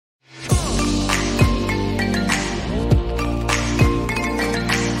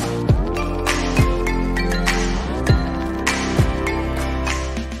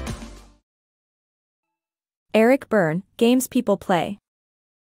Eric Berne, Games People Play.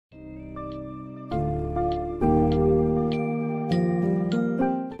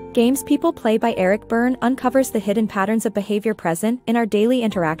 Games People Play by Eric Berne uncovers the hidden patterns of behavior present in our daily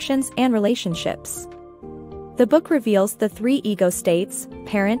interactions and relationships. The book reveals the 3 ego states,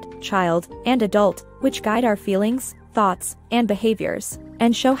 parent, child, and adult, which guide our feelings, thoughts, and behaviors,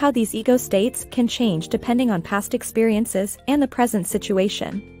 and show how these ego states can change depending on past experiences and the present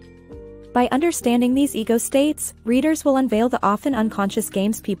situation. By understanding these ego states, readers will unveil the often unconscious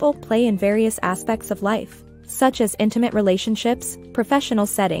games people play in various aspects of life, such as intimate relationships, professional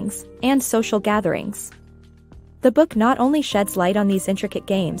settings, and social gatherings. The book not only sheds light on these intricate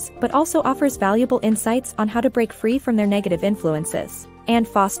games but also offers valuable insights on how to break free from their negative influences and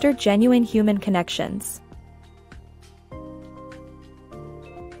foster genuine human connections.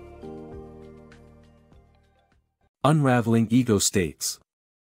 Unraveling Ego States.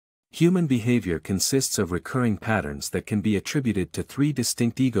 Human behavior consists of recurring patterns that can be attributed to 3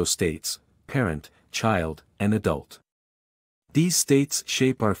 distinct ego states: parent, child, and adult. These states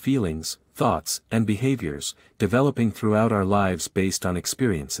shape our feelings, thoughts, and behaviors, developing throughout our lives based on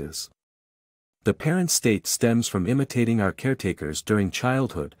experiences. The parent state stems from imitating our caretakers during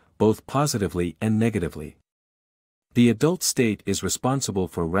childhood, both positively and negatively. The adult state is responsible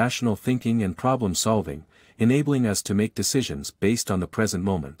for rational thinking and problem solving, enabling us to make decisions based on the present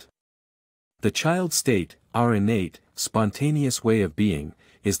moment. The child state, our innate, spontaneous way of being,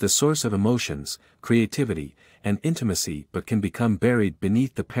 is the source of emotions, creativity, and intimacy but can become buried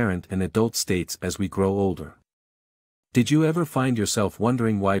beneath the parent and adult states as we grow older. Did you ever find yourself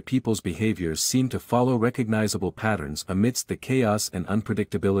wondering why people's behaviors seem to follow recognizable patterns amidst the chaos and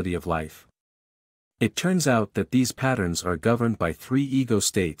unpredictability of life? It turns out that these patterns are governed by 3 ego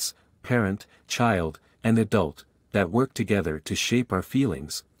states, parent, child, and adult, that work together to shape our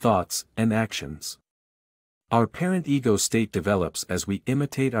feelings, thoughts, and actions. Our parent ego state develops as we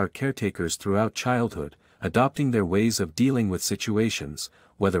imitate our caretakers throughout childhood, adopting their ways of dealing with situations,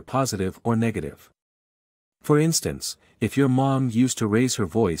 whether positive or negative. For instance, if your mom used to raise her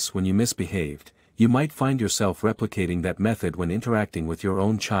voice when you misbehaved, you might find yourself replicating that method when interacting with your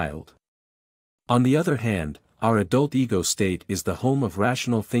own child. On the other hand, our adult ego state is the home of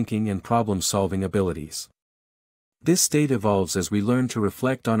rational thinking and problem-solving abilities. This state evolves as we learn to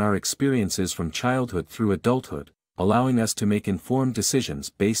reflect on our experiences from childhood through adulthood, allowing us to make informed decisions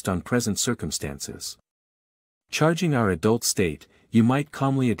based on present circumstances. Charging our adult state, you might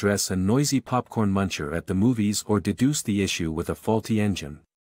calmly address a noisy popcorn muncher at the movies or deduce the issue with a faulty engine.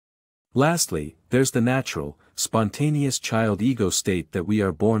 Lastly, there's the natural, spontaneous child ego state that we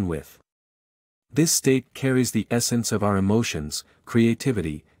are born with. This state carries the essence of our emotions,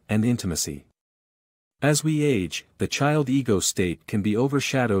 creativity, and intimacy. As we age, the child ego state can be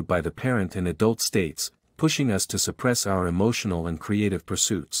overshadowed by the parent and adult states, pushing us to suppress our emotional and creative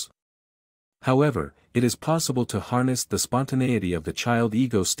pursuits. However, it is possible to harness the spontaneity of the child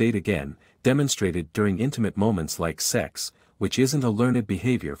ego state again, demonstrated during intimate moments like sex, which isn't a learned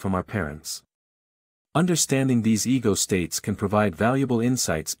behavior from our parents. Understanding these ego states can provide valuable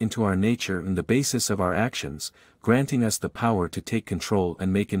insights into our nature and the basis of our actions, granting us the power to take control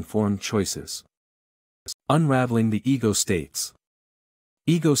and make informed choices. Unraveling the Ego States.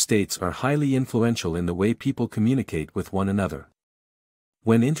 Ego states are highly influential in the way people communicate with one another.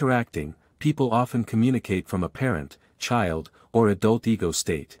 When interacting, people often communicate from a parent, child, or adult ego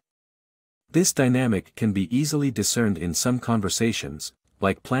state. This dynamic can be easily discerned in some conversations,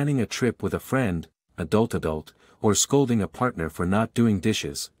 like planning a trip with a friend, adult, or scolding a partner for not doing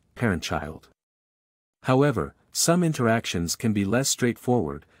dishes, parent-child. However, some interactions can be less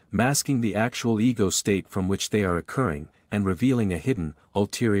straightforward, masking the actual ego state from which they are occurring, and revealing a hidden,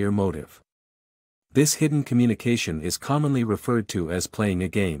 ulterior motive. This hidden communication is commonly referred to as playing a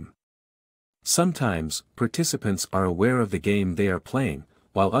game. Sometimes, participants are aware of the game they are playing,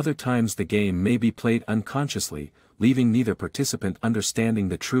 while other times the game may be played unconsciously, leaving neither participant understanding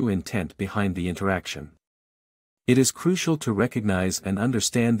the true intent behind the interaction. It is crucial to recognize and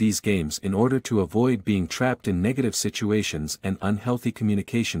understand these games in order to avoid being trapped in negative situations and unhealthy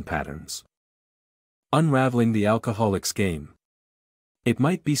communication patterns. Unraveling the Alcoholic's Game. It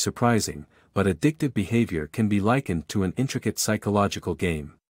might be surprising, but addictive behavior can be likened to an intricate psychological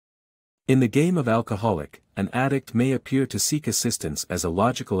game. In the game of alcoholic, an addict may appear to seek assistance as a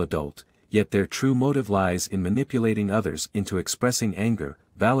logical adult, yet their true motive lies in manipulating others into expressing anger,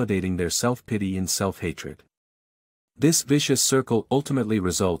 validating their self-pity and self-hatred. This vicious circle ultimately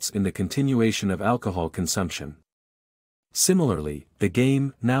results in the continuation of alcohol consumption. Similarly, the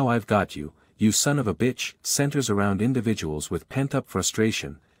game, Now I've Got You, You Son of a Bitch, centers around individuals with pent-up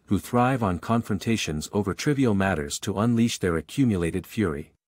frustration, who thrive on confrontations over trivial matters to unleash their accumulated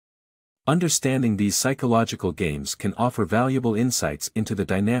fury. Understanding these psychological games can offer valuable insights into the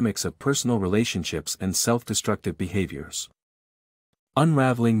dynamics of personal relationships and self-destructive behaviors.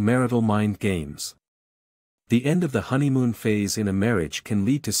 Unraveling marital mind games. The end of the honeymoon phase in a marriage can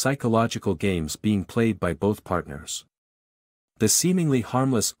lead to psychological games being played by both partners. The seemingly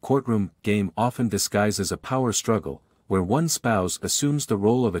harmless courtroom game often disguises a power struggle, where one spouse assumes the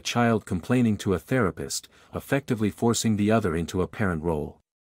role of a child complaining to a therapist, effectively forcing the other into a parent role.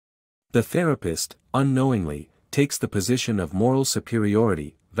 The therapist, unknowingly, takes the position of moral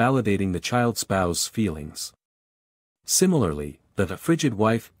superiority, validating the child spouse's feelings. Similarly, the Frigid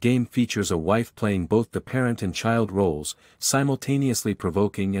Wife game features a wife playing both the parent and child roles, simultaneously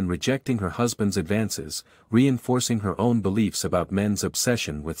provoking and rejecting her husband's advances, reinforcing her own beliefs about men's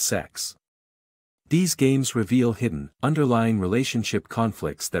obsession with sex. These games reveal hidden, underlying relationship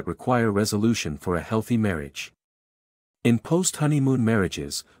conflicts that require resolution for a healthy marriage. In post-honeymoon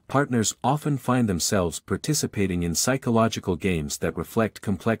marriages, partners often find themselves participating in psychological games that reflect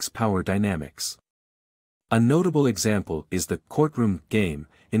complex power dynamics. A notable example is the courtroom game,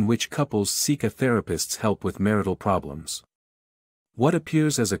 in which couples seek a therapist's help with marital problems. What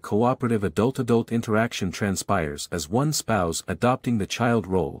appears as a cooperative adult-adult interaction transpires as one spouse adopting the child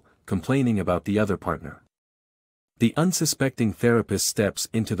role, complaining about the other partner. The unsuspecting therapist steps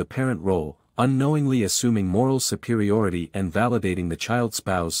into the parent role, unknowingly assuming moral superiority and validating the child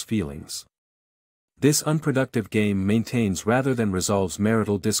spouse's feelings. This unproductive game maintains rather than resolves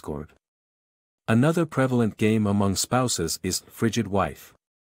marital discord. Another prevalent game among spouses is Frigid Wife.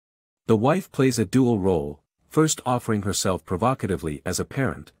 The wife plays a dual role, first offering herself provocatively as a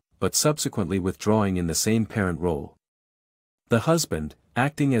parent, but subsequently withdrawing in the same parent role. The husband,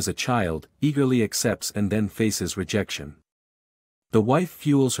 acting as a child, eagerly accepts and then faces rejection. The wife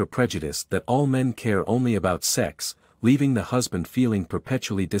fuels her prejudice that all men care only about sex, leaving the husband feeling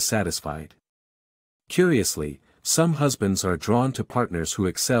perpetually dissatisfied. Curiously, some husbands are drawn to partners who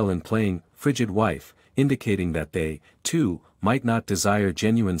excel in playing Frigid Wife, indicating that they, too, might not desire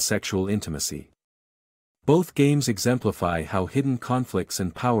genuine sexual intimacy. Both games exemplify how hidden conflicts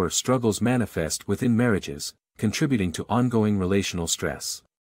and power struggles manifest within marriages, contributing to ongoing relational stress.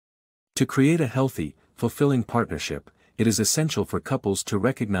 To create a healthy, fulfilling partnership, it is essential for couples to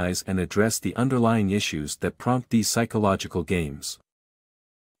recognize and address the underlying issues that prompt these psychological games.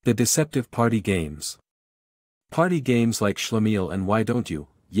 The deceptive party games. Party games like Schlemiel and Why Don't You,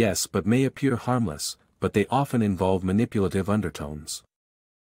 Yes But may appear harmless, but they often involve manipulative undertones.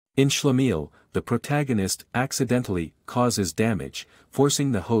 In Schlemiel, the protagonist accidentally causes damage,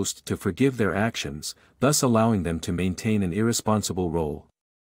 forcing the host to forgive their actions, thus allowing them to maintain an irresponsible role.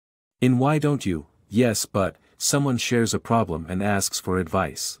 In Why Don't You, Yes But, someone shares a problem and asks for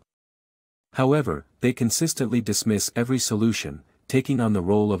advice. However, they consistently dismiss every solution, taking on the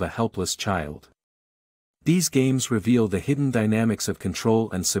role of a helpless child. These games reveal the hidden dynamics of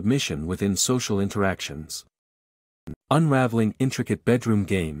control and submission within social interactions. Unraveling intricate bedroom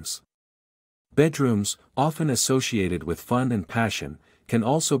games. Bedrooms, often associated with fun and passion, can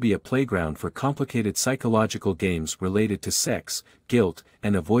also be a playground for complicated psychological games related to sex, guilt,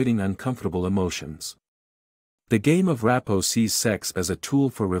 and avoiding uncomfortable emotions. The game of Rappo sees sex as a tool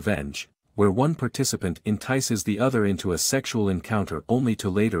for revenge, where one participant entices the other into a sexual encounter only to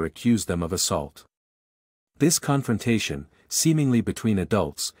later accuse them of assault. This confrontation, seemingly between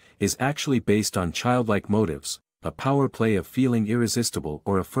adults, is actually based on childlike motives, a power play of feeling irresistible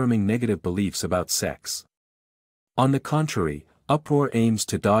or affirming negative beliefs about sex. On the contrary, Uproar aims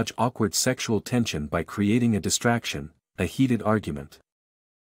to dodge awkward sexual tension by creating a distraction, a heated argument.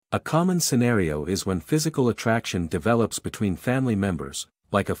 A common scenario is when physical attraction develops between family members,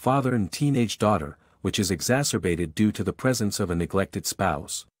 like a father and teenage daughter, which is exacerbated due to the presence of a neglected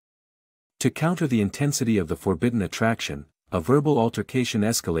spouse. To counter the intensity of the forbidden attraction, a verbal altercation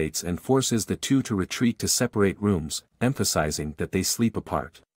escalates and forces the two to retreat to separate rooms, emphasizing that they sleep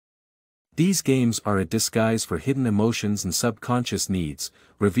apart. These games are a disguise for hidden emotions and subconscious needs,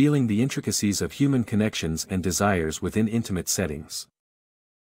 revealing the intricacies of human connections and desires within intimate settings.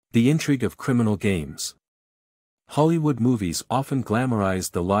 The intrigue of criminal games. Hollywood movies often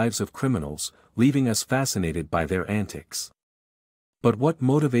glamorize the lives of criminals, leaving us fascinated by their antics. But what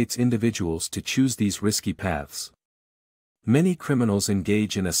motivates individuals to choose these risky paths? Many criminals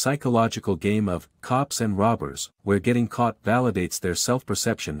engage in a psychological game of cops and robbers, where getting caught validates their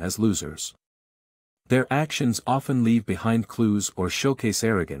self-perception as losers. Their actions often leave behind clues or showcase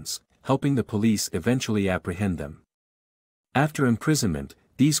arrogance, helping the police eventually apprehend them. After imprisonment,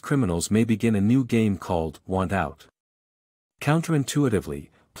 these criminals may begin a new game called Want Out. Counterintuitively,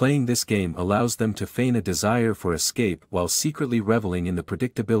 playing this game allows them to feign a desire for escape while secretly reveling in the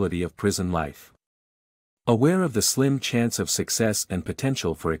predictability of prison life. Aware of the slim chance of success and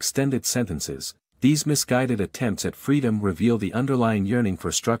potential for extended sentences, these misguided attempts at freedom reveal the underlying yearning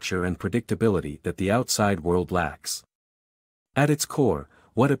for structure and predictability that the outside world lacks. At its core,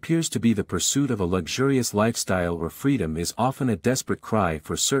 what appears to be the pursuit of a luxurious lifestyle or freedom is often a desperate cry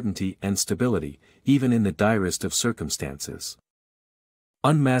for certainty and stability, even in the direst of circumstances.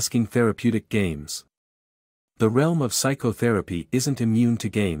 Unmasking therapeutic games. The realm of psychotherapy isn't immune to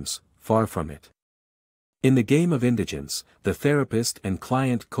games, far from it. In the game of indigence, the therapist and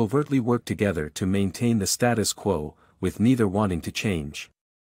client covertly work together to maintain the status quo, with neither wanting to change.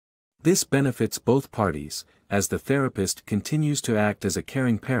 This benefits both parties, as the therapist continues to act as a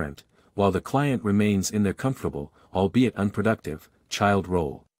caring parent, while the client remains in their comfortable, albeit unproductive, child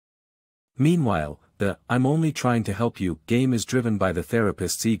role. Meanwhile, the "I'm only trying to help you" game is driven by the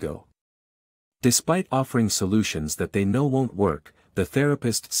therapist's ego. Despite offering solutions that they know won't work, the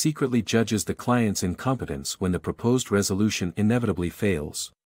therapist secretly judges the client's incompetence when the proposed resolution inevitably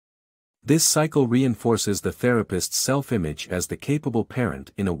fails. This cycle reinforces the therapist's self-image as the capable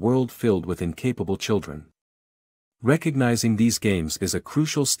parent in a world filled with incapable children. Recognizing these games is a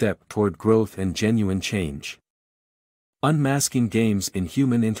crucial step toward growth and genuine change. Unmasking games in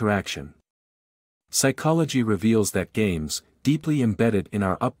human interaction. Psychology reveals that games, deeply embedded in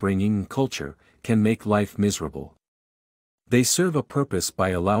our upbringing and culture, can make life miserable. They serve a purpose by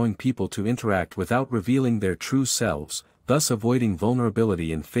allowing people to interact without revealing their true selves, thus avoiding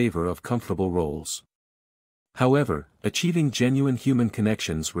vulnerability in favor of comfortable roles. However, achieving genuine human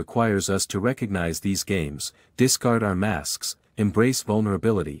connections requires us to recognize these games, discard our masks, embrace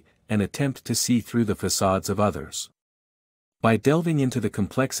vulnerability, and attempt to see through the facades of others. By delving into the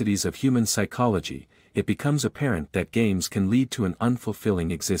complexities of human psychology, it becomes apparent that games can lead to an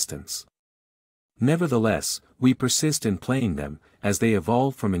unfulfilling existence. Nevertheless, we persist in playing them, as they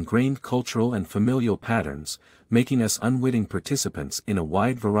evolve from ingrained cultural and familial patterns, making us unwitting participants in a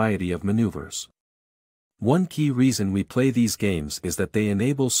wide variety of maneuvers. One key reason we play these games is that they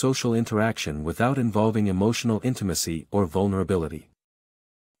enable social interaction without involving emotional intimacy or vulnerability.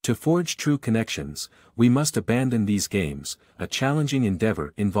 To forge true connections, we must abandon these games, a challenging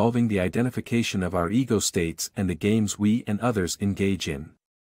endeavor involving the identification of our ego states and the games we and others engage in.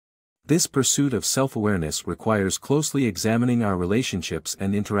 This pursuit of self-awareness requires closely examining our relationships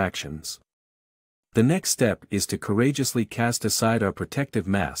and interactions. The next step is to courageously cast aside our protective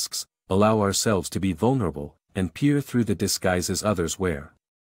masks, allow ourselves to be vulnerable, and peer through the disguises others wear.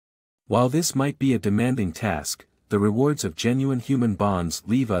 While this might be a demanding task, the rewards of genuine human bonds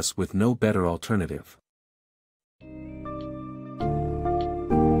leave us with no better alternative.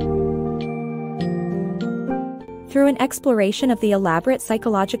 Through an exploration of the elaborate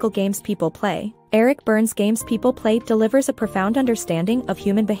psychological games people play, Eric Berne's Games People Play delivers a profound understanding of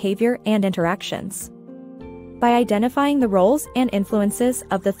human behavior and interactions. By identifying the roles and influences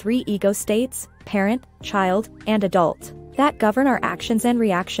of the three ego states, parent, child, and adult, that govern our actions and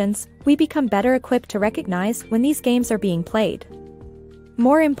reactions, we become better equipped to recognize when these games are being played.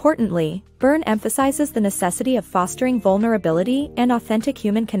 More importantly, Berne emphasizes the necessity of fostering vulnerability and authentic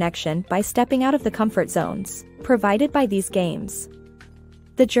human connection by stepping out of the comfort zones provided by these games.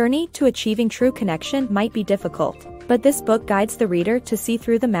 The journey to achieving true connection might be difficult, but this book guides the reader to see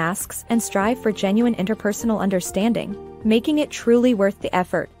through the masks and strive for genuine interpersonal understanding, making it truly worth the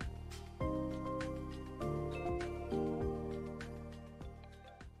effort.